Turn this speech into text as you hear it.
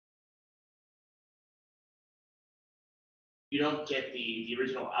you don't get the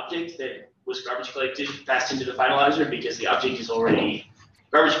original object that was garbage collected passed into the finalizer because the object is already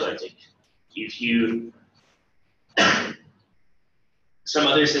garbage collected. If you some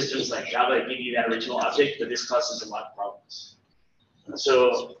other systems like Java give you that original object, but this causes a lot of problems.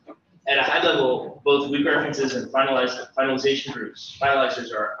 So at a high level, both weak references and finalization groups,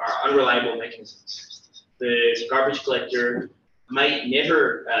 finalizers are unreliable mechanisms. The garbage collector might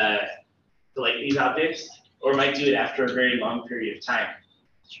never collect these objects, or might do it after a very long period of time.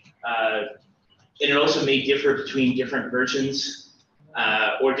 And it also may differ between different versions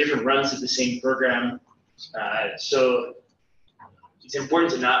or different runs of the same program. So it's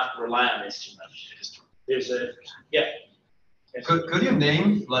important to not rely on this too much. There's a, yeah. Could you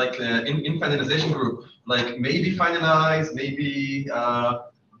name, like, in finalization group, like maybe finalize, maybe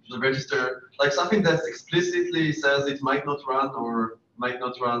the register, like something that explicitly says it might not run or might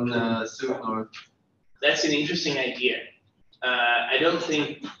not run soon? Or that's an interesting idea. I don't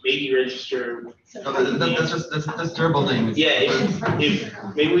think maybe register. That's terrible names. Yeah,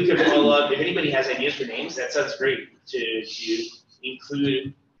 if maybe we could follow up. If anybody has ideas for names, that sounds great to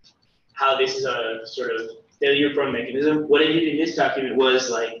include how this is a sort of failure-prone mechanism. What I did in this document was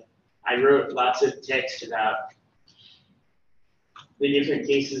like I wrote lots of text about the different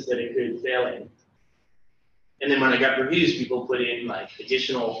cases that it could fail in. And then when I got reviews, people put in like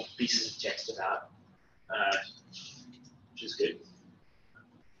additional pieces of text about, which is good.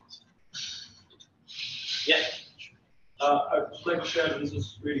 Yeah. I'd like to share, this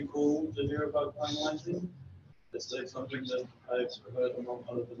is really cool to hear about finalizing. It's like something that I've heard among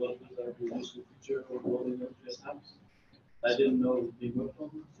other developers that would be a useful feature for building OpenJS apps. I didn't know it was being worked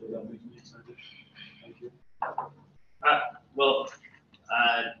on, so that makes me excited. Thank you. Well,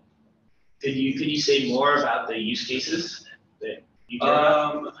 could you say more about the use cases that you care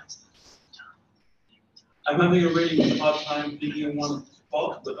about? I'm having a really hard time thinking of one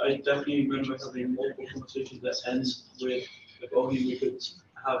spot, but I definitely remember having multiple conversations that ends with if only we could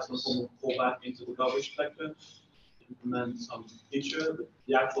have some form of callback into the garbage collector, implement some feature. But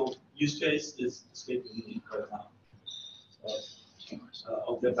the actual use case is escaping me right now. So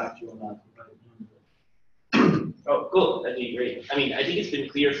I'll get back to you on that. Oh, cool. That'd be great. I mean, I think it's been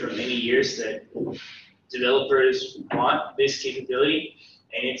clear for many years that developers want this capability,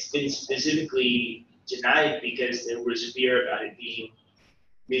 and it's been specifically denied because there was fear about it being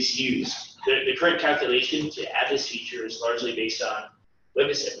misused. The current calculation to add this feature is largely based on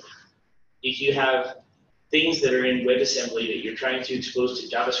WebAssembly. If you have things that are in WebAssembly that you're trying to expose to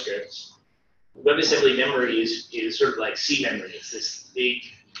JavaScript, WebAssembly memory is sort of like C memory. It's this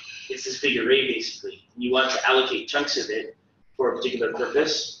big array basically. You want to allocate chunks of it for a particular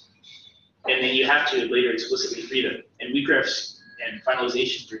purpose, and then you have to later explicitly free them. And weakrefs and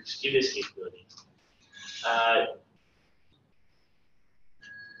finalization groups give this capability.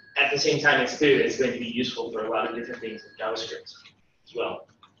 At the same time, it's clear that it's going to be useful for a lot of different things in JavaScript as well.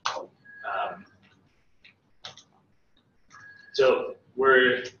 So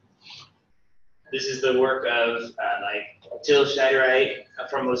this is the work of like Till Schneiderite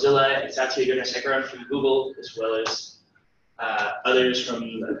from Mozilla and Satya Gunasekaran from Google, as well as others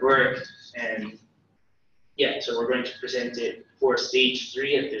from work. And yeah, so we're going to present it for stage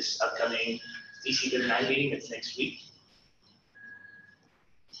 3 at this upcoming TC39 meeting that's next week.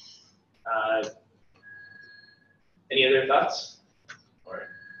 Any other thoughts? Or,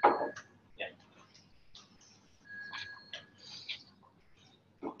 yeah.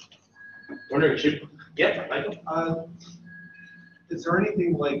 Wondering, yeah, Michael? Is there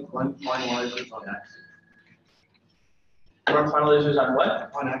anything like run finalizers on Axis? Run finalizers on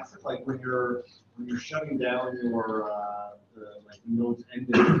what? On Axis, like when you're shutting down your like nodes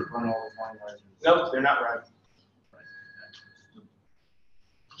ended to run all the finalizers. No, they're not run.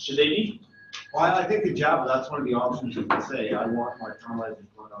 Should they be? Well, I think in Java, that's one of the options you can say, I want my finalizers to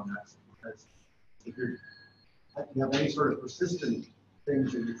run on Axis. Because if you have any sort of persistent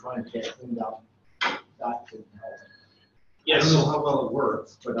things that you're trying to get cleaned up, that can help. Yes. I don't know how well it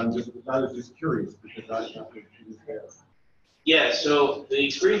works, but I was just curious because I thought it was there. Yeah, so the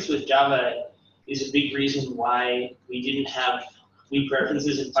experience with Java is a big reason why we didn't have weak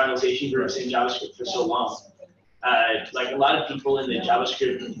references and finalization groups in JavaScript for so long. Like a lot of people in the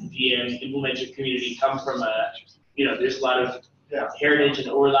JavaScript VM implementer community come from there's a lot of heritage and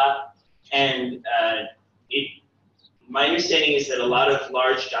overlap. And my understanding is that a lot of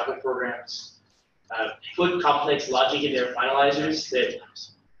large Java programs put complex logic in their finalizers that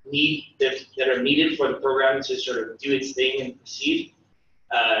are needed for the program to sort of do its thing and proceed.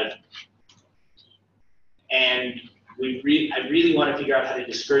 And I really want to figure out how to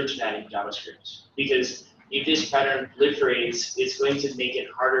discourage that in JavaScript, because if this pattern proliferates, it's going to make it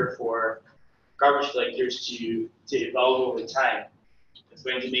harder for garbage collectors to evolve over time. It's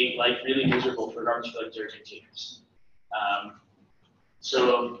going to make life really miserable for garbage collector containers.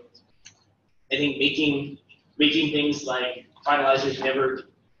 So I think making things like finalizers never,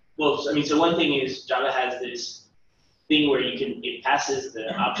 well, I mean, so one thing is Java has this thing where it passes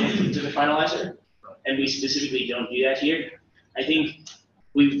the object into the finalizer, and we specifically don't do that here. I think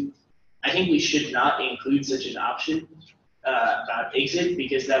we should not include such an option about exit,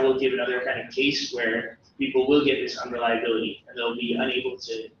 because that will give another kind of case where people will get this unreliability and they'll be unable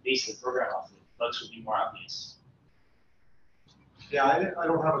to base the program off of it. Bugs will be more obvious. Yeah, I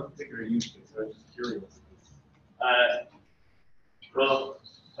don't have a particular use case. I was just curious. Well,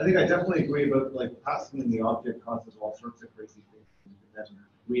 I think I definitely agree about like passing in the object causes all sorts of crazy things. And then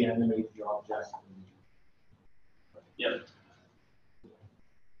reanimate the object. Yep.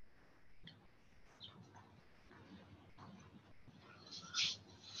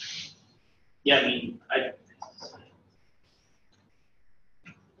 Yeah, I mean,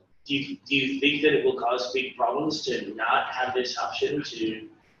 do you think that it will cause big problems to not have this option to?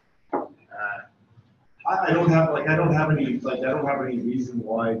 I don't have any reason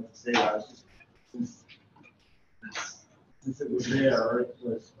why to say that. Since it was there, I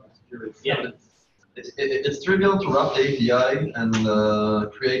was curious. Yeah. It's trivial to wrap the API and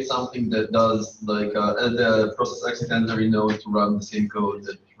create something that does like the process exit handler node to run the same code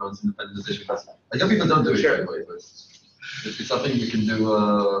that runs independent decisions. I know people don't do it anyway, but it's something you can do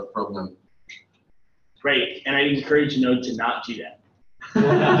from them. Great, and I encourage Node to not do that.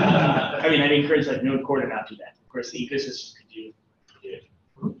 I mean, I'd encourage that Node core to not do that. Of course, the ecosystem could do it.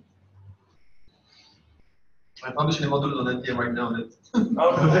 I'm publishing a module on NPM right now.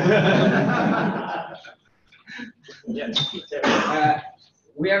 Yeah.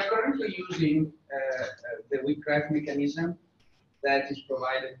 We are currently using the WeCraft mechanism that is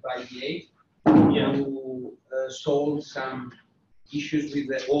provided by the to solve some issues with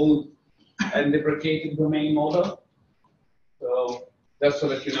the old and deprecated domain model. So just so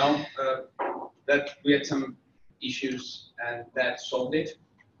that you know that we had some issues and that solved it.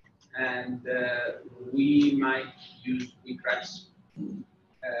 And we might use WeCraft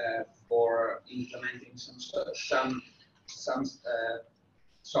for implementing some sort of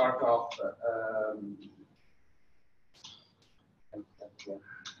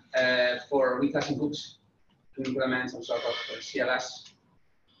for WeClass hooks to implement some sort of CLS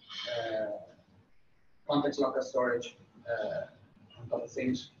context local storage on top of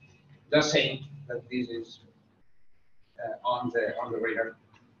things. Just saying that this is on the radar.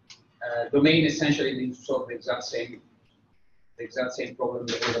 Domain essentially needs to solve the exact same problem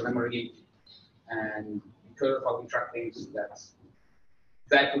with the memory, and because of how we track things,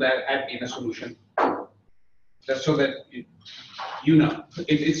 that could have been a solution. Just so that you know,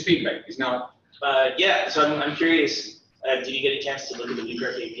 it's feedback. It's not. Yeah. So I'm curious. Did you get a chance to look at the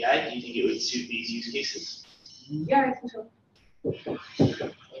WeCraft API? Do you think it would suit these use cases? Yeah, I think so.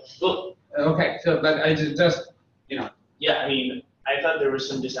 Cool. Okay. So, but I just you know. Yeah, I mean, I thought there was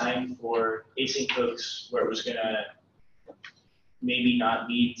some design for async hooks where it was gonna maybe not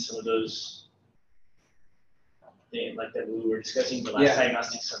need some of those things like that we were discussing the last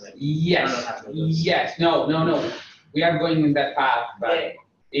diagnostic summit. Yes. Yes. No. We are going in that path, but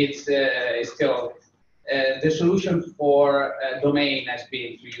it's still the solution for domain has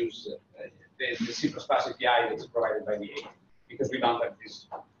been to use the C++ API that's provided by the A, because we don't have this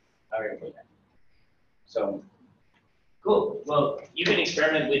available yet. So. Cool. Well, you can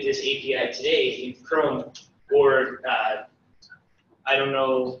experiment with this API today in Chrome, or I don't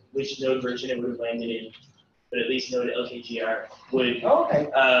know which Node version it would have landed in, but at least Node LKGR would.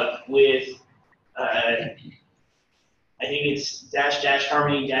 With I think it's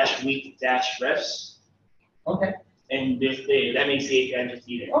 --harmony--weak-refs. Okay. And that makes the API just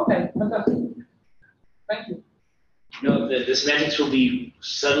easier. Okay, fantastic. Thank you. No, the semantics will be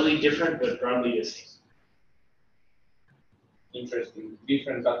subtly different, but broadly the same. Interesting.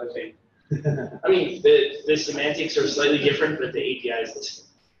 Different but the same. I mean, the semantics are slightly different, but the API is the same.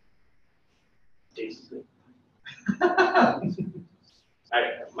 Basically.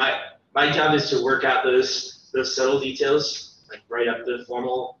 My job is to work out those subtle details, like write up the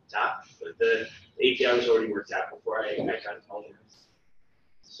formal doc, but the API was already worked out before I got involved in it.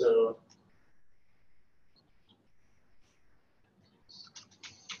 So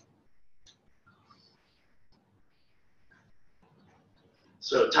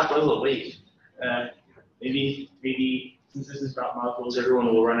top level, wait. Maybe since this is about modules, everyone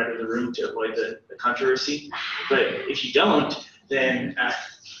will run out of the room to avoid the controversy. But if you don't, then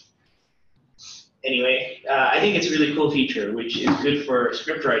anyway, I think it's a really cool feature, which is good for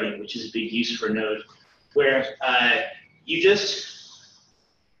script writing, which is a big use for Node, where you just,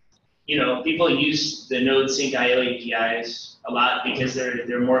 people use the Node Sync IO APIs a lot because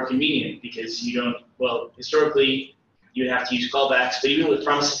they're more convenient, because you don't, well, historically, you would have to use callbacks, but even with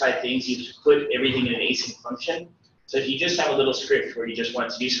promise-type things, you just put everything in an async function. So if you just have a little script where you just want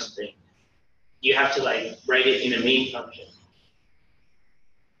to do something, you have to like write it in a main function.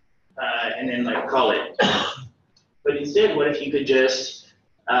 And then like call it. But instead, what if you could just,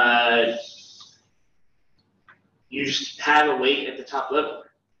 you just have a wait at the top level.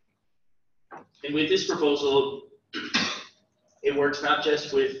 And with this proposal, it works not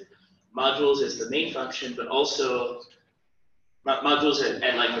just with modules as the main function, but also modules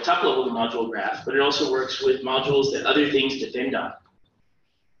at like the top level of the module graph, but it also works with modules that other things depend on.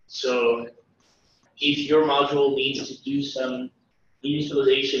 So if your module needs to do some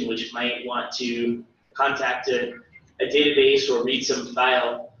initialization, which might want to contact a database or read some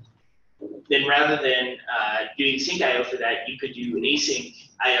file, then rather than doing sync IO for that, you could do an async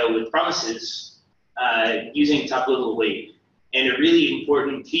IO with promises using top level await. And a really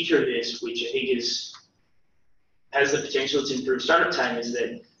important feature of this, which I think has the potential to improve startup time, is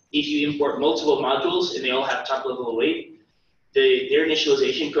that if you import multiple modules and they all have top level await, their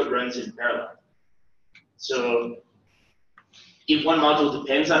initialization code runs in parallel. So if one module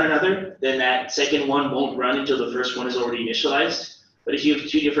depends on another, then that second one won't run until the first one is already initialized. But if you have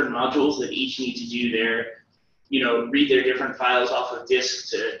two different modules that each need to do their, read their different files off of disk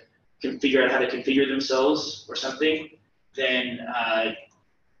to figure out how to configure themselves or something, then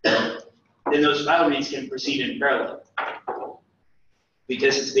those file reads can proceed in parallel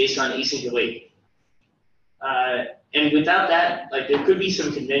because it's based on async await. And without that, like there could be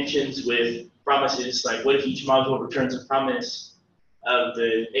some conventions with promises, like what if each module returns a promise of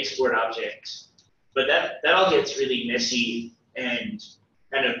the export object? But that all gets really messy and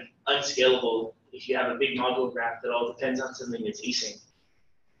kind of unscalable if you have a big module graph that all depends on something that's async.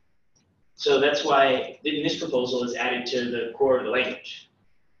 So that's why this proposal is added to the core of the language.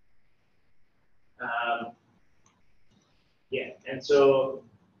 Yeah, and so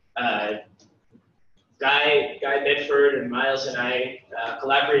Guy Bedford and Miles and I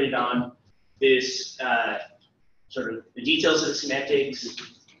collaborated on this sort of the details of the semantics,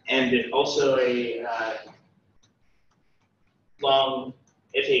 and also a long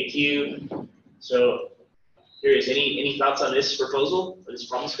FAQ. So curious, any thoughts on this proposal or this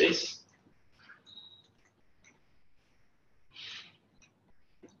problem space?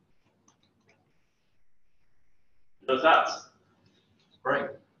 No thoughts? Right.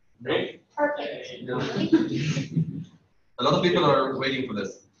 Great. Perfect. A lot of people are waiting for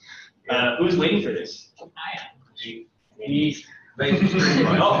this. Who's waiting for this? I am. Me.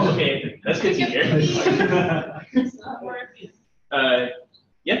 Oh, okay. That's good to hear.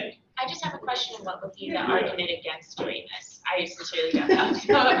 Yeah. I just have a question. What would be the argument against doing this? I sincerely don't know.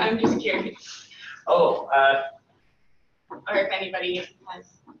 So I'm just curious. Oh. Or if anybody has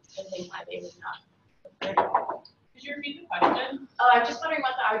something why they would not. Could you repeat the question? Oh, I'm just wondering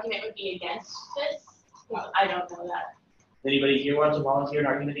what the argument would be against this. I don't know that. Anybody here want to volunteer an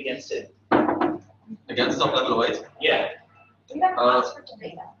argument against it? Against top level await? Yeah. We have Oxford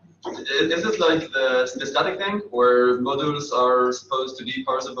data. Is it like the static thing where modules are supposed to be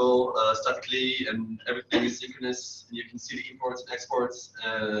parsable statically and everything is synchronous and you can see the imports and exports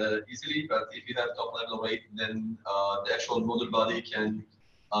easily, but if you have top level await, then the actual module body can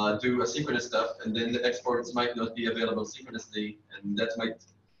do asynchronous stuff, and then the exports might not be available synchronously, and that might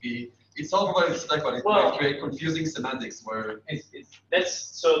be, it's all about static, but it might create confusing semantics where there's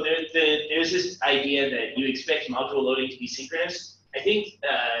this idea that you expect module loading to be synchronous. I think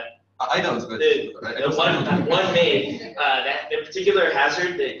I don't, but one made that the particular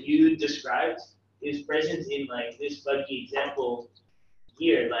hazard that you described is present in like this buggy example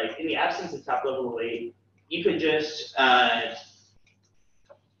here. Like in the absence of top level await, you could just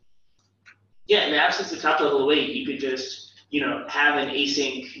in the absence of top level await, you could just have an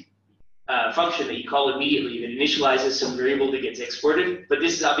async function that you call immediately that initializes some variable that gets exported. But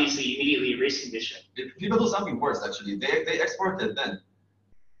this is obviously immediately a race condition. People do something worse actually. They export it then.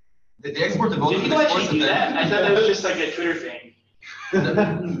 They export the module. Did people actually do that? I thought that was just like a Twitter thing.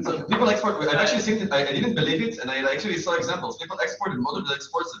 So people export. I've actually seen it. I didn't believe it, and I actually saw examples. People export a module that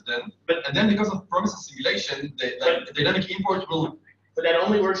exports it then, and then because of promise simulation, the dynamic import will. But that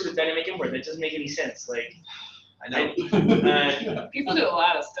only works with dynamic import. That doesn't make any sense. Like, I know. People do a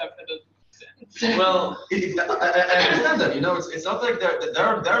lot of stuff that doesn't make sense. Well, I understand that. It's not like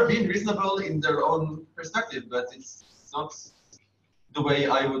they're being reasonable in their own perspective, but it's not the way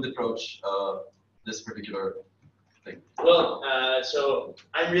I would approach this particular thing? Well, so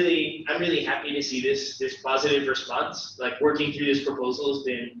I'm really happy to see this positive response. Like working through this proposal has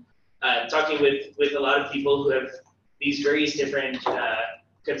been talking with a lot of people who have these various different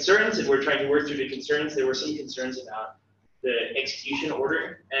concerns, and we're trying to work through the concerns. There were some concerns about the execution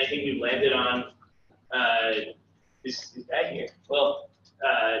order, and I think we've landed on this guy here. Well,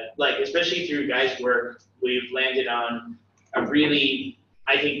 like especially through guys' work, we've landed on a really,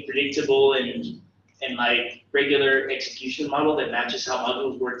 I think, predictable and like regular execution model that matches how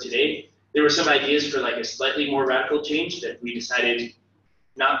modules work today. There were some ideas for like a slightly more radical change that we decided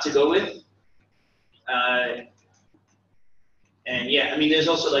not to go with. And yeah, I mean, there's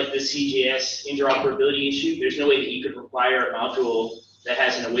also like the CJS interoperability issue. There's no way that you could require a module that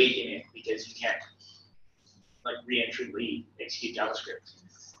has an await in it because you can't like re-entry execute JavaScript.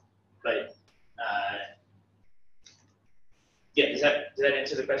 But yeah, does that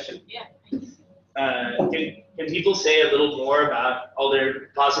answer the question? Yeah. Can people say a little more about all their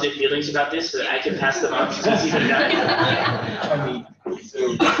positive feelings about this so that I can pass them on to TC39? I mean, so,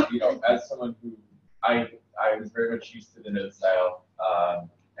 you know, as someone who, I was very much used to the node style,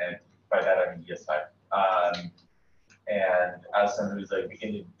 and by that I mean ES5. And as someone who's like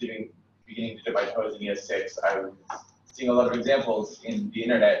beginning to dip my toes in ES6, I was seeing a lot of examples in the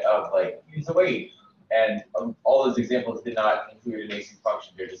internet of like, use await. And all those examples did not include an async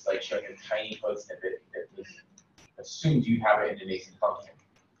function. They're just like showing a tiny code snippet that was assumed you have it in an async function.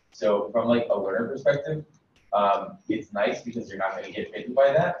 So from like a learner perspective, it's nice because you're not going to get bitten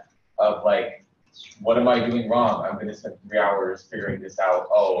by that. Of like, what am I doing wrong? I'm going to spend 3 hours figuring this out.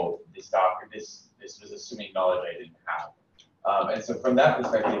 Oh, this was assuming knowledge I didn't have. And so from that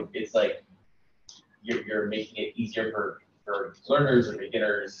perspective, it's like you're making it easier for learners or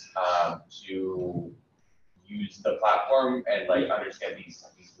beginners to use the platform and like understand these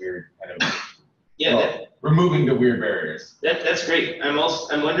weird kind of removing the weird barriers. That's great. I'm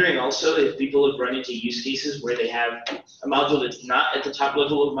wondering also if people have run into use cases where they have a module that's not at the top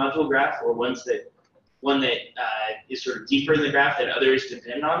level of module graph, or one that is sort of deeper in the graph that others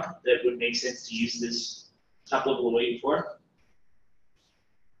depend on, that would make sense to use this top level await for.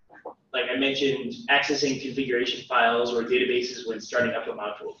 Like I mentioned, accessing configuration files or databases when starting up a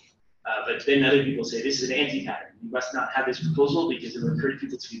module. But then other people say this is an anti-pattern. You must not have this proposal because it will encourage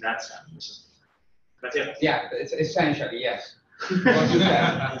people to do that stuff or something. That's it. Yeah, it's essentially, yes.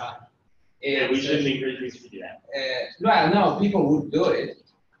 Yeah, we shouldn't encourage people to do that. Well, no, people would do it.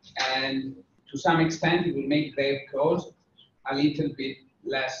 And to some extent, it will make their code a little bit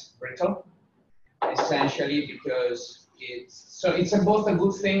less brittle, essentially because it's both a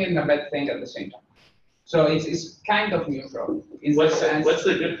good thing and a bad thing at the same time. So it's kind of neutral. What's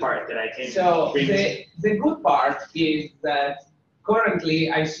the good part that I can So bring the good part is that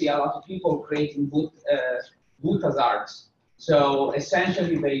currently I see a lot of people creating boot hazards. So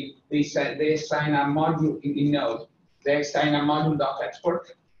essentially they assign a module in Node. They assign a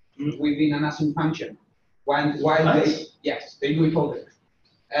module.export within an async function. While they do it all the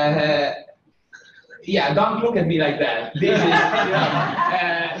time. Yeah, don't look at me like that. This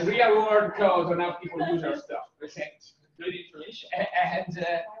is real world code on how people use our stuff. good information? And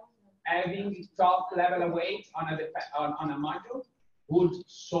having top level await on a module would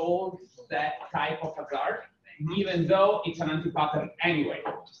solve that type of hazard, even though it's an anti-pattern anyway.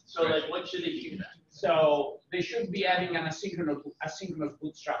 So like, what should they do then? So they should be having an asynchronous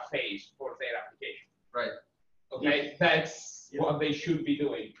bootstrap phase for their application. Right. Okay, that's what they should be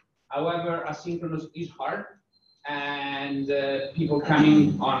doing. However, asynchronous is hard, and people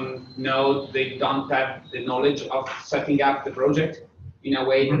coming on Node, they don't have the knowledge of setting up the project in a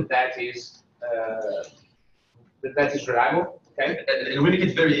way that is reliable. Okay. And we make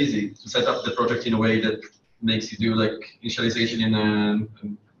it very easy to set up the project in a way that makes you do like initialization in a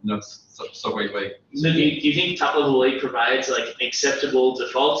not so great way. So do you think top level await provides like an acceptable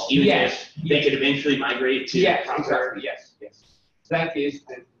default, even if they could eventually migrate to proper? Exactly. Yes. That is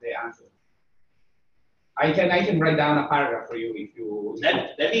the answer. I can write down a paragraph for you if you.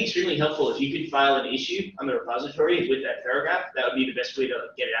 That'd be extremely helpful if you could file an issue on the repository with that paragraph. That would be the best way to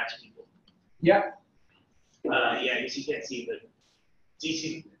get it out to people. Yeah. Yeah, I guess you can't see, but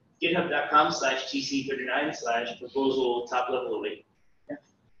github.com/tc39/proposal top level await. Yeah.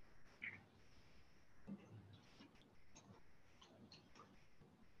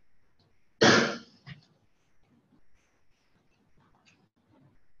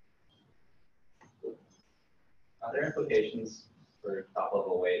 Are there implications for top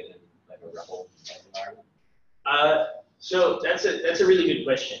level await in like a REPL environment? So that's a really good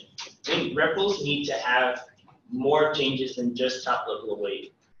question. I think REPLs need to have more changes than just top level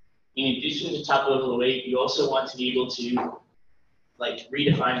await. In addition to top level await, you also want to be able to like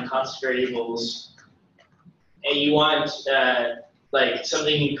redefine constant variables, and you want like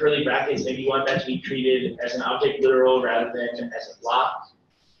something in curly brackets, maybe you want that to be treated as an object literal rather than as a block.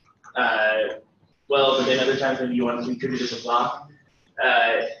 Well, but then other times maybe you want it to be treated as a block.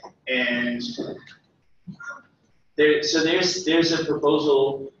 And there's a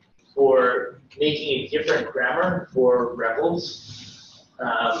proposal for making a different grammar for REPLs.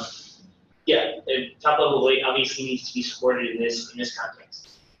 Yeah, top level await obviously needs to be supported in this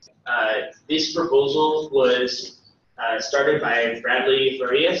context. This proposal was started by Bradley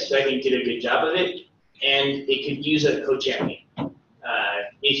Farias, who I think did a good job of it, and it could use a co-champion.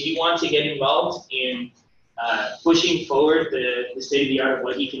 If you want to get involved in pushing forward the state of the art of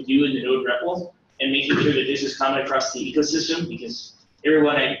what you can do in the Node REPL and making sure that this is common across the ecosystem, because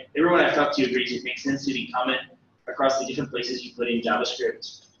everyone I've talked to agrees it makes sense to be common across the different places you put in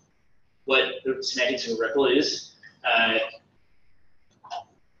JavaScript what the semantics of a REPL is.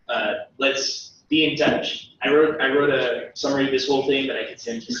 Let's be in touch. I wrote a summary of this whole thing that I could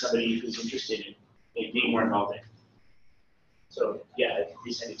send to somebody who's interested in being more involved in. So yeah, I can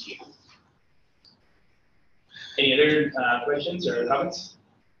resend it to you. Any other questions or comments?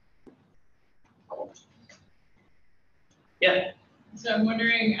 Yeah. So I'm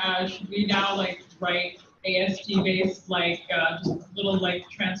wondering, should we now like write AST-based like just little like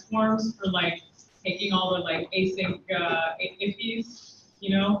transforms for like taking all the like async ifs,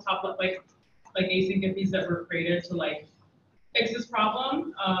 you know, like async ifs that were created to like fix this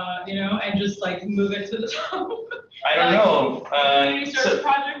problem, you know, and just like move it to the top. I don't know. When we start the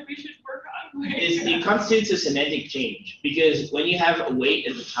project we should work on. Like, It constitutes a semantic change, because when you have await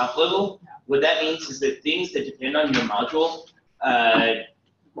at the top level, what that means is that things that depend on your module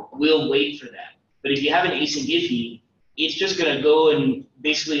will wait for that. But if you have an async IFI, it's just going to go and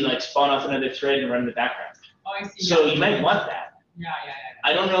basically like spawn off another thread and run in the background. Oh, I see. So you might want that. Yeah.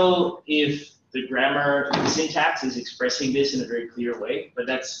 I don't know if the grammar, the syntax is expressing this in a very clear way, but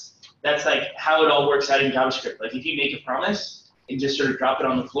that's like how it all works out in JavaScript. Like if you make a promise and just sort of drop it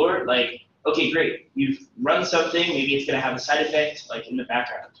on the floor, like, okay, great, you've run something, maybe it's going to have a side effect like in the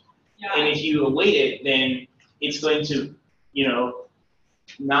background. Yeah. And if you await it, then it's going to, you know,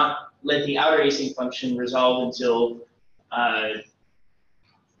 not let the outer async function resolve until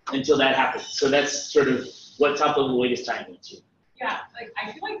that happens. So that's sort of what top level await is tying into. Yeah, like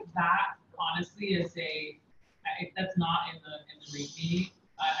I feel like that honestly is if that's not in the README,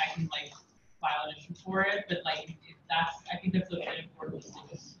 I can like file an issue for it. But like I think that's a bit important to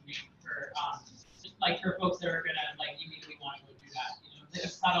make for just like for folks that are gonna like immediately want to go do that. You know, it's a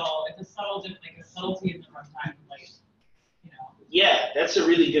subtlety in the runtime, like, you know. Yeah, that's a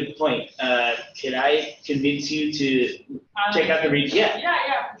really good point. Can I convince you to check out the README?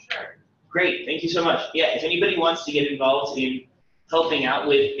 Yeah, for sure. Great, thank you so much. Yeah, if anybody wants to get involved in helping out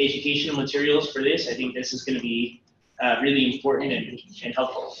with educational materials for this, I think this is going to be really important and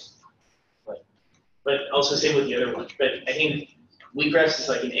helpful. But also same with the other one. But I think Wheatgrass is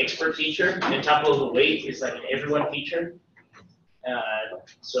like an expert feature, and top level await is like an everyone feature.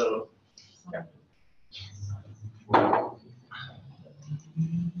 So. Yeah.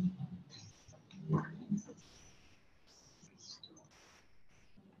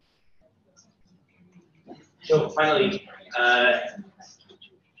 So finally,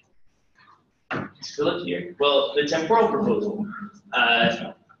 is Philip here? Well, the temporal proposal.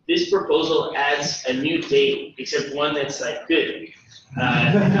 This proposal adds a new date, except one that's like good.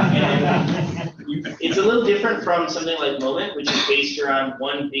 And it's a little different from something like moment, which is based around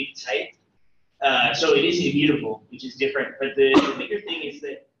one big type. So it is immutable, which is different. But the bigger thing is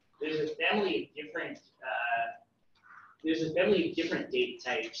that there's a family of different date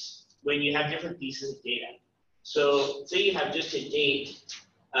types when you have different pieces of data. So say you have just a date,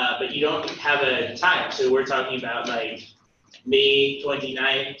 but you don't have a time. So we're talking about like May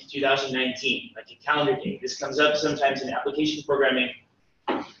 29th, 2019, like a calendar date. This comes up sometimes in application programming.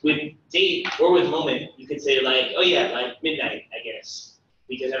 With date or with moment, you could say like, oh yeah, like midnight, I guess,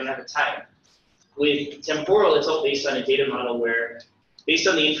 because I don't have a time. With temporal, it's all based on a data model where, based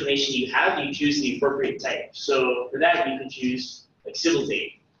on the information you have, you choose the appropriate type. So for that, you can choose like civil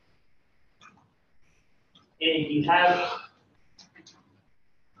date. And if you have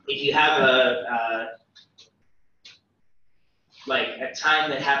like a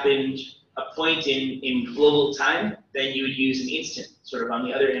time that happened, a point in global time, then you would use an instant, sort of on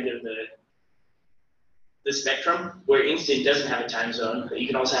the other end of the spectrum, where instant doesn't have a time zone, but you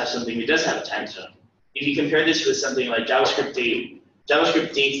can also have something that does have a time zone. If you compare this with something like JavaScript date,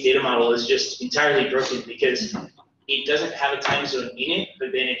 JavaScript date's data model is just entirely broken because it doesn't have a time zone in it,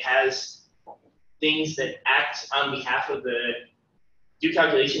 but then it has things that act on behalf of do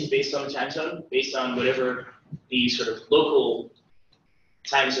calculations based on the time zone, based on whatever the sort of local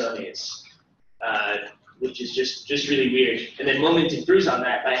time zone is, which is just really weird. And then Moment improves on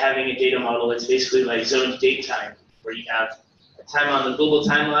that by having a data model that's basically like zoned date time, where you have a time on the global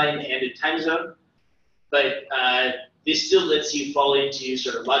timeline and a time zone. But this still lets you fall into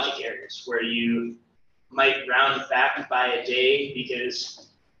sort of logic errors, where you might round back by a day because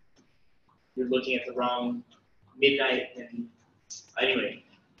you're looking at the wrong midnight. And anyway,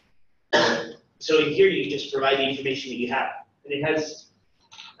 so in here you just provide the information that you have, and it has.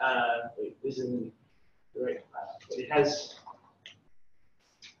 Wait, this isn't the right file, but it has.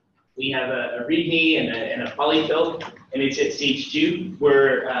 We have a README and a polyfill, and it's at stage 2.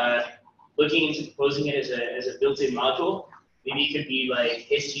 We're looking into proposing it as a built-in module. Maybe it could be like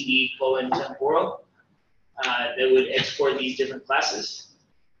std:temporal that would export these different classes.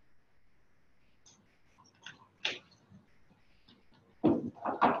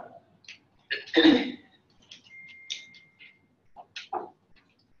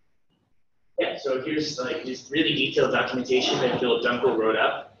 Yeah, so here's like this really detailed documentation that Philip Dunkel wrote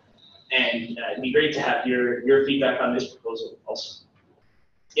up, and it'd be great to have your feedback on this proposal also.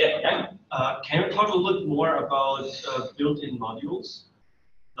 Yeah. Can you talk a little more about built-in modules?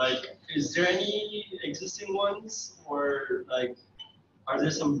 Like, is there any existing ones, or like, are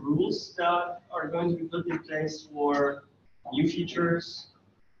there some rules that are going to be put in place for new features?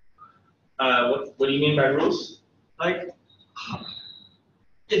 What do you mean by rules? Like,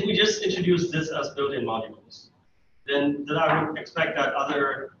 if we just introduce this as built-in modules, then I would expect that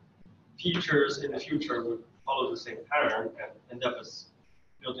other features in the future would follow the same pattern and end up as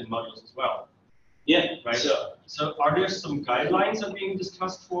built-in modules as well. Yeah. Right. So are there some guidelines that are being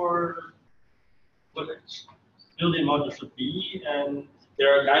discussed for what built-in modules should be? And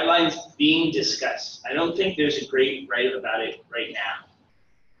there are guidelines being discussed. I don't think there's a great right about it right now.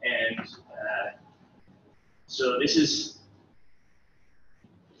 And so this is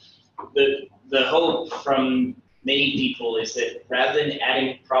the hope from many people is that rather than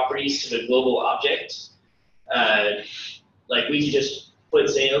adding properties to the global object, like we could just put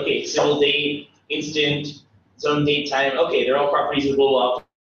saying, okay, symbol date, instant, zone date time, okay, they're all properties of global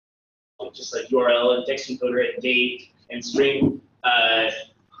object, just like URL and text encoder and date and string.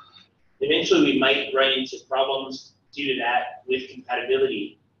 Eventually we might run into problems due to that with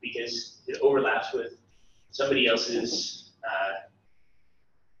compatibility because it overlaps with somebody else's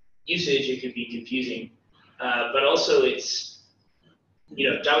usage. It could be confusing, but also it's,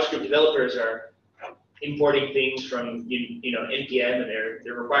 JavaScript developers are importing things from npm, and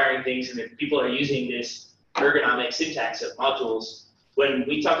they're requiring things, and if people are using this ergonomic syntax of modules. When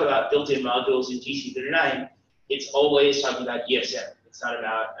we talk about built-in modules in TC39, it's always talking about ESM. It's not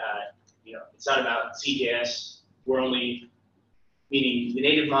about it's not about CJS. We're only meaning the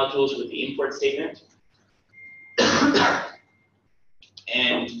native modules with the import statement.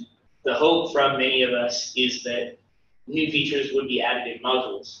 And the hope from many of us is that new features would be added in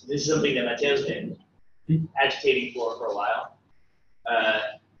modules. This is something that Mateo's been agitating for a while.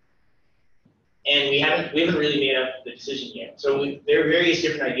 And we haven't really made up the decision yet. So there are various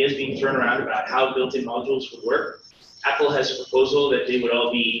different ideas being thrown around about how built-in modules would work. Apple has a proposal that they would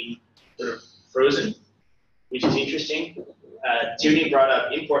all be sort of frozen, which is interesting. Tierney brought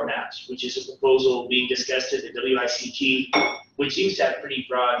up import maps, which is a proposal being discussed at the WICG, which seems to have pretty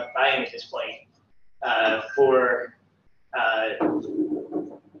broad buy-in at this point, for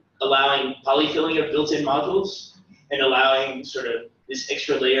allowing polyfilling of built-in modules and allowing sort of this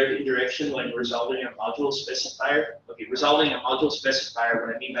extra layer of indirection when resolving a module specifier. Okay, resolving a module specifier,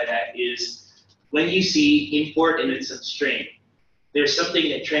 what I mean by that is when you see import and then some string, there's something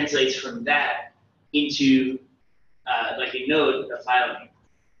that translates from that into like a node, a file name,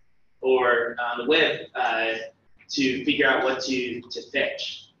 or on the web to figure out what to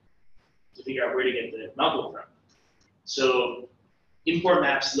fetch, to figure out where to get the module from. So import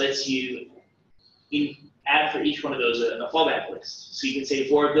maps lets you add for each one of those a fallback list. So you can say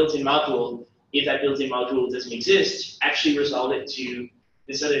for a built-in module, if that built-in module doesn't exist, actually resolve it to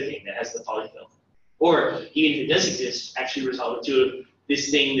this other thing that has the polyfill. Or even if it does exist, actually resolve it to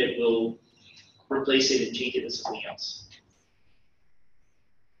this thing that will replace it and change it to something else.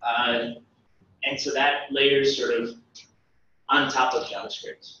 And so that layers sort of on top of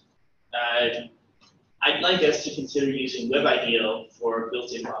JavaScript. I'd like us to consider using WebIdeal for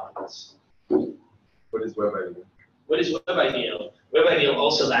built-in modules. What is WebIdeal? What is WebIdeal? WebIdeal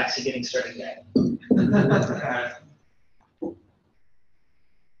also lacks a getting started guide.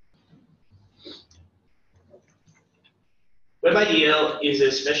 WebIDL is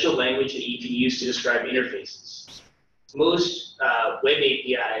a special language that you can use to describe interfaces. Most web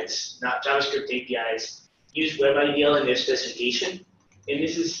APIs, not JavaScript APIs, use WebIDL in their specification. And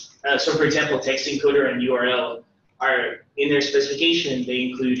this is, so for example, text encoder and URL are in their specification, they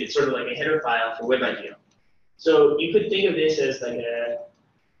include, it's sort of like a header file for WebIDL. So you could think of this as like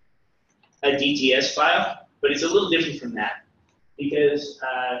a DTS file, but it's a little different from that. Because,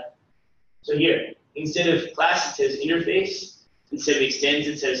 so here, instead of class, it says interface. Instead of extends,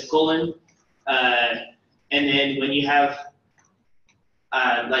 it says colon. And then when you have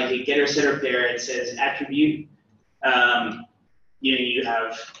like a getter, setter, pair, it says attribute. You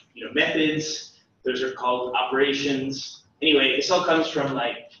have methods. Those are called operations. Anyway, this all comes from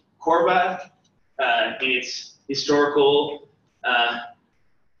like Corba in its historical,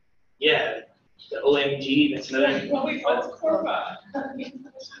 the OMG. That's another. What's Corba?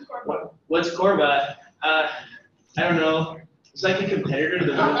 What's Corba? I don't know. It's like a competitor to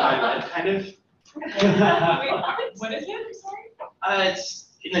the World Wide Web, kind of. Wait, what is it? Sorry. It's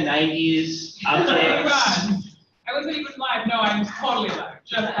in the 90s. Oh my God. I wasn't even live. No, I'm totally live.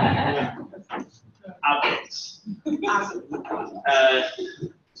 Just Objects.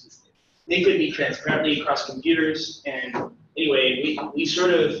 They could be transparently across computers. And anyway, we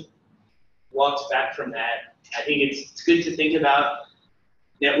sort of walked back from that. I think it's good to think about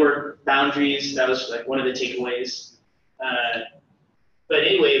network boundaries. That was like one of the takeaways. But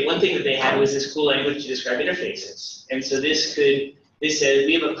anyway, one thing that they had was this cool language to describe interfaces. And so this says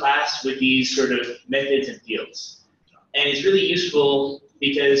we have a class with these sort of methods and fields. And it's really useful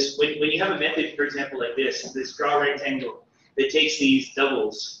because when you have a method, for example, like this draw rectangle that takes these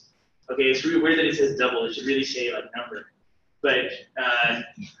doubles. Okay, it's really weird that it says double. It should really say like number. But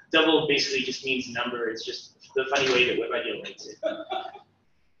double basically just means number. It's just the funny way that WebIDL makes it.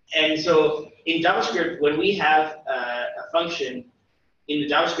 And so in JavaScript, when we have a function in the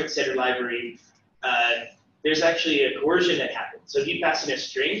JavaScript setter library, there's actually a coercion that happens. So if you pass in a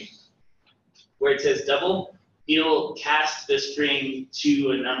string where it says double, it'll cast the string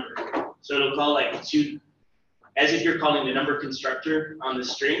to a number. So it'll call like to, as if you're calling the number constructor on the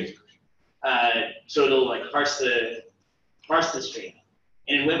string. So it'll like parse the string.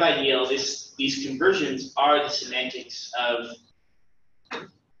 And in WebIDL, these conversions are the semantics of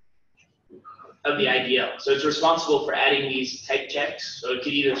the IDL. So it's responsible for adding these type checks. So it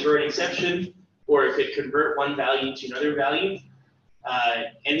could either throw an exception or it could convert one value to another value.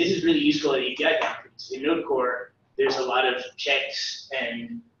 And this is really useful at API boundaries. In Node Core, there's a lot of checks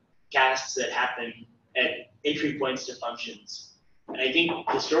and casts that happen at entry points to functions. And I think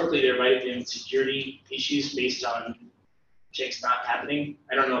historically there might have been security issues based on checks not happening.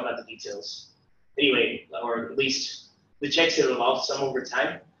 I don't know about the details. Anyway, or at least the checks have evolved some over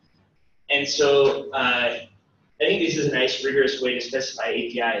time. And so I think this is a nice rigorous way to specify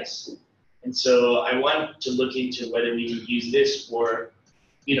APIs. And so I want to look into whether we can use this for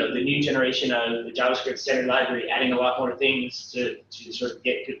the new generation of the JavaScript standard library, adding a lot more things to sort of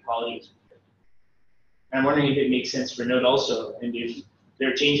get good quality. And I'm wondering if it makes sense for Node also, and if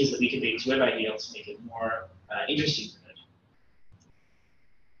there are changes that we can make to WebIDL to make it more interesting for Node.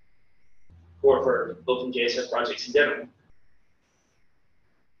 Or for OpenJSF projects in general.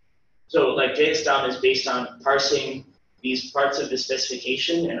 So like JSDOM is based on parsing these parts of the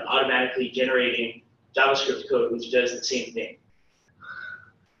specification and automatically generating JavaScript code which does the same thing.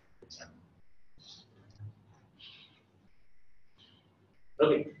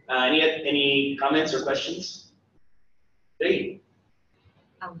 Okay, any comments or questions? Great.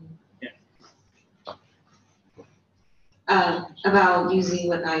 About using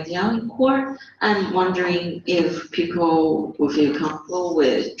WebIDL in core, I'm wondering if people will feel comfortable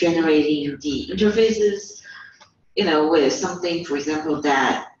with generating the interfaces, with something, for example,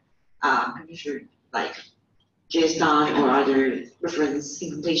 that I'm pretty sure like JSON or other reference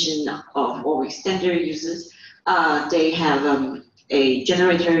implementation of or extender uses, they have a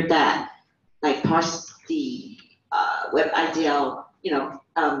generator that like parse the WebIDL,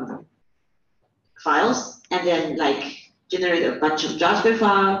 files, and then like generate a bunch of JavaScript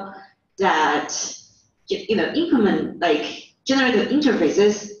file that implement generate the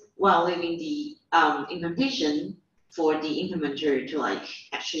interfaces while leaving the implementation for the implementer to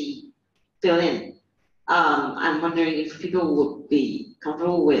actually fill in. I'm wondering if people would be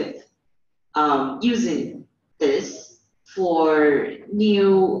comfortable with using this for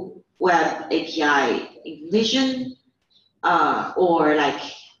new web API implementation or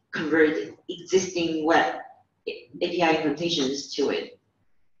convert existing web API implementations to it.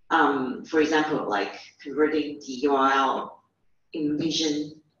 For example, converting the URL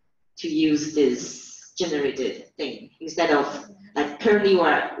implementation to use this generated thing instead of like currently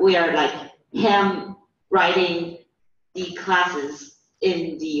we are like hand writing the classes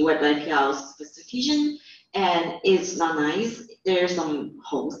in the web API specification, and it's not nice. There's some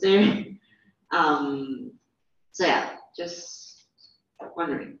holes there. So yeah, just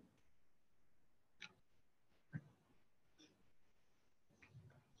wondering.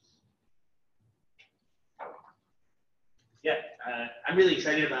 Yeah, I'm really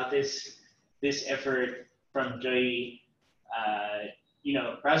excited about this effort from Joey. You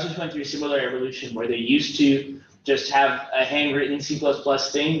know, browsers went through a similar evolution where they used to just have a handwritten C++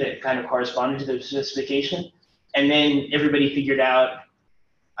 thing that kind of corresponded to the specification, and then everybody figured out,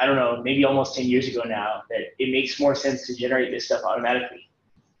 I don't know, maybe almost 10 years ago now, that it makes more sense to generate this stuff automatically.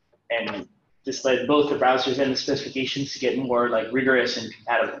 And this led both the browsers and the specifications to get more like rigorous and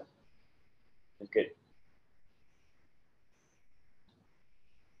compatible. That's good.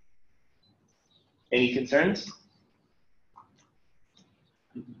 Any concerns?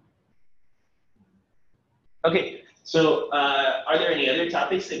 Okay, so are there any other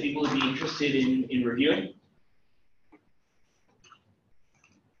topics that people would be interested in reviewing?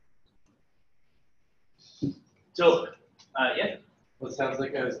 So, yeah. Well, it sounds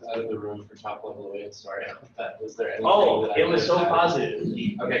like I was out of the room for top level await. Sorry about that. Was there anything Oh, that I it was so missed out? positive.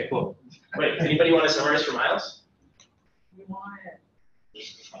 Okay, cool. Wait, anybody want to summarize for Miles? We want it.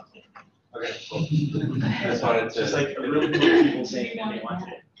 Okay, cool. I just wanted to. Just like a room full of people saying that they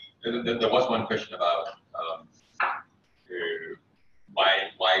wanted it. There was one question about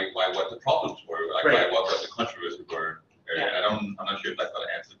what the problems were, like Right. what the controversies were. Yeah. I'm not sure if I got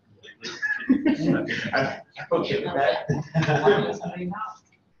answered completely. I'm okay with that.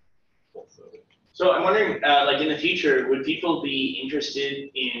 So I'm wondering, like in the future, would people be interested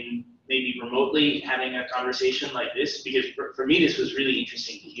in maybe remotely having a conversation like this? Because for me, this was really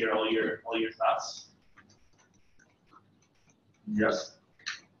interesting to hear all your thoughts. Yes.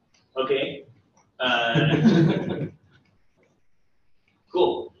 Okay.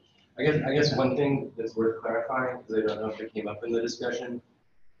 Cool. I guess one thing that's worth clarifying, because I don't know if it came up in the discussion.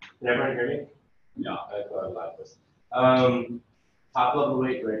 Can everyone hear me? Yeah. I thought about this. Top level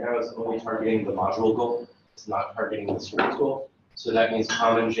weight right now is only targeting the module goal. It's not targeting the script goal. So that means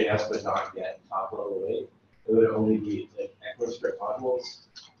CommonJS would not get top level weight. It would only be like ECMAScript modules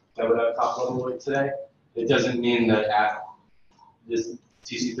that would have top level weight today. It doesn't mean that at this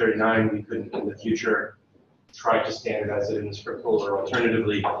TC39 we couldn't in the future try to standardize it in the script goal, or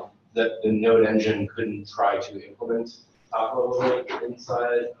alternatively that the node engine couldn't try to implement top level weight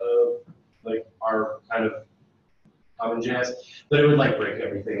inside of like our kind of CommonJS, but it would like break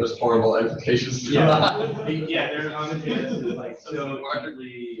everything. There's horrible implications. Yeah, yeah. There's CommonJS is like so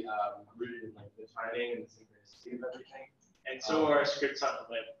deeply rooted in like the timing and the synchronicity of everything. And so are scripts on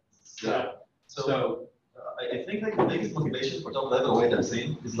the web. So I think like the biggest motivation for top level weight I've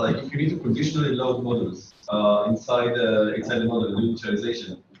seen is like if you need to conditionally load modules inside the model, do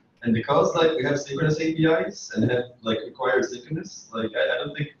initialization. And because like we have synchronous APIs and have like required synchronous, like I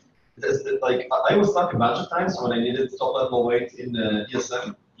don't think like I was stuck a bunch of times when I needed top level weight in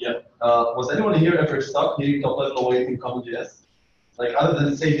ESM. Yeah. Was anyone here ever stuck needing top level weight in CommonJS? Like other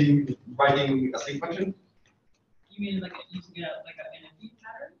than saving writing a sync function? You mean like using an NFV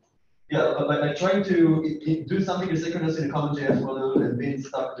pattern? Yeah, like trying to do something asynchronous in a CommonJS model and being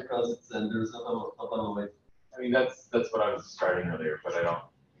stuck because there's no top level weight. I mean, that's what I was describing earlier, but I don't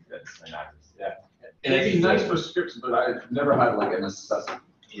think that's an accuracy. Yeah. It'd be nice for scripts, but I've never had like a necessity.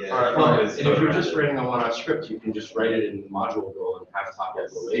 yeah. All right, well, and if you're just writing a one-off script, you can just write it in the module goal and have top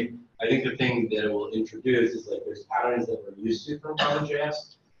level weight. I think the thing that it will introduce is like there's patterns that we're used to from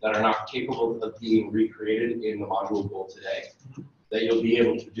CommonJS that are not capable of being recreated in the module goal today, that you'll be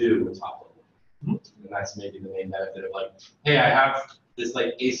able to do with top level. And that's maybe the main benefit of like, hey, I have this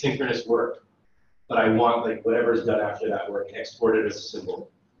like asynchronous work, but I want like whatever's done after that work exported as a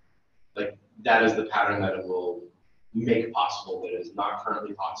symbol. Like that is the pattern that it will make possible that is not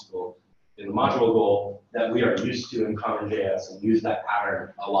currently possible in the module goal that we are used to in CommonJS and use that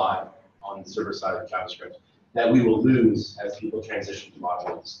pattern a lot on the server side of JavaScript that we will lose as people transition to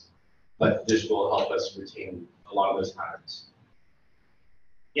modules. But this will help us retain a lot of those patterns.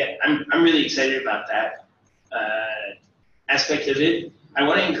 Yeah, I'm really excited about that aspect of it. I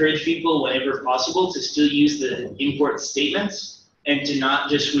want to encourage people whenever possible to still use the import statements and to not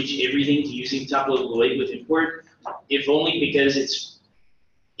just switch everything to using top level weight with import, if only because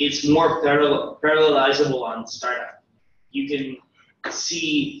it's more parallelizable on startup. You can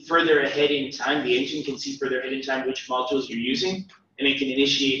see further ahead in time, the engine can see further ahead in time which modules you're using, and it can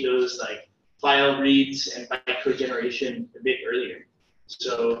initiate those like file reads and bytecode generation a bit earlier.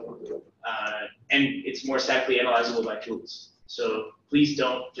 So, and it's more statically analyzable by tools. So please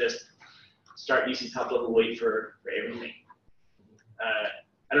don't just start using top-level weight for everything.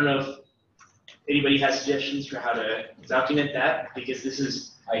 I don't know if anybody has suggestions for how to document that, because this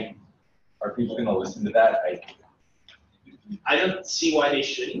is. Are people going to listen to that? I don't see why they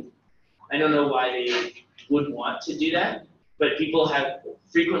shouldn't. I don't know why they would want to do that, but people have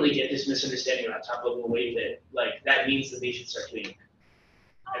frequently get this misunderstanding about top-level weight that like that means that they should start doing it.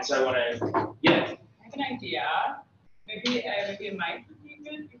 And so I want to, yeah. I have an idea. Maybe a mic would be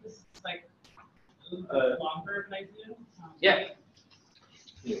good because it's like a little longer of an idea. Yeah.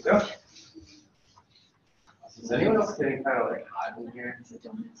 Here you go. Is anyone else getting kind of like hot in here?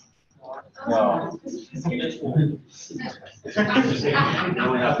 No.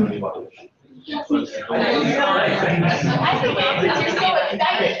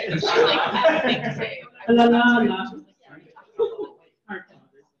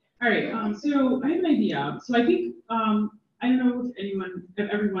 All right, so I have an idea. So I think, I don't know if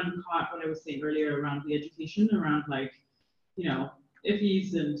everyone caught what I was saying earlier around the education, around like, you know,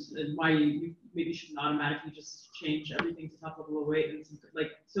 ifs and why you maybe shouldn't automatically just change everything to top level weight and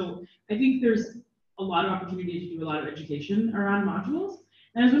like, so I think there's a lot of opportunity to do a lot of education around modules.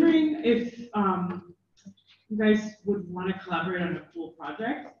 And I was wondering if you guys would want to collaborate on a cool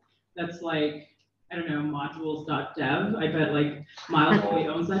project that's like, I don't know, modules.dev. I bet like Miles probably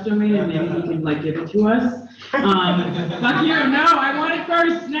owns that domain and maybe he can like give it to us. Fuck you, no, I want it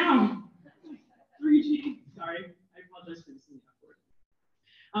first now. 3G, sorry, I apologize for missing that word.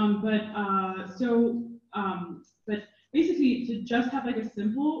 But basically to just have like a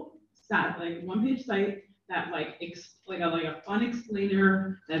simple like one-page site that like a fun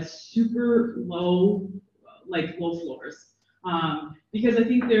explainer that's super low, like low floors. Because I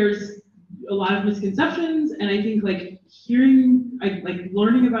think there's a lot of misconceptions, and I think like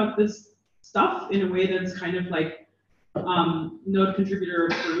learning about this stuff in a way that's kind of like node contributor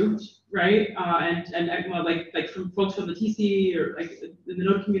approved, right? And like from folks from the TC or like in the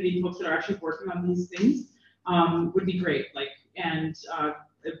node community, folks that are actually working on these things would be great. Like and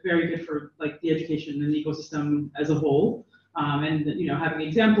very good for like the education and the ecosystem as a whole. And you know, having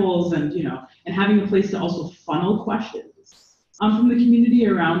examples and you know, and having a place to also funnel questions from the community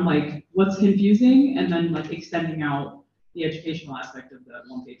around like what's confusing, and then like extending out the educational aspect of the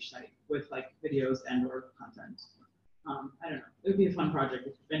one-page site with like videos and or content. I don't know. It would be a fun project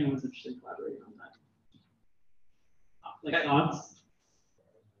if anyone's interested in collaborating on that. Like thoughts?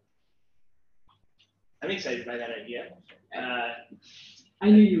 I'm excited by that idea. I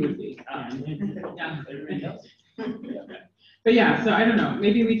knew you would be. Yeah. But yeah, so I don't know.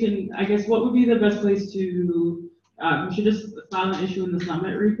 Maybe we can. I guess what would be the best place to? We should just file an issue in the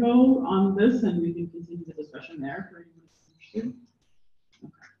Summit repo on this, and we can continue the discussion there for anyone who's interested.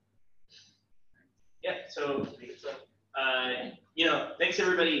 Okay. Yeah. So, you know, thanks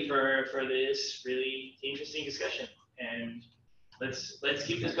everybody for this really interesting discussion, and let's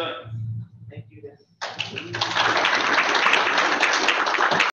keep this going. Thank you, guys.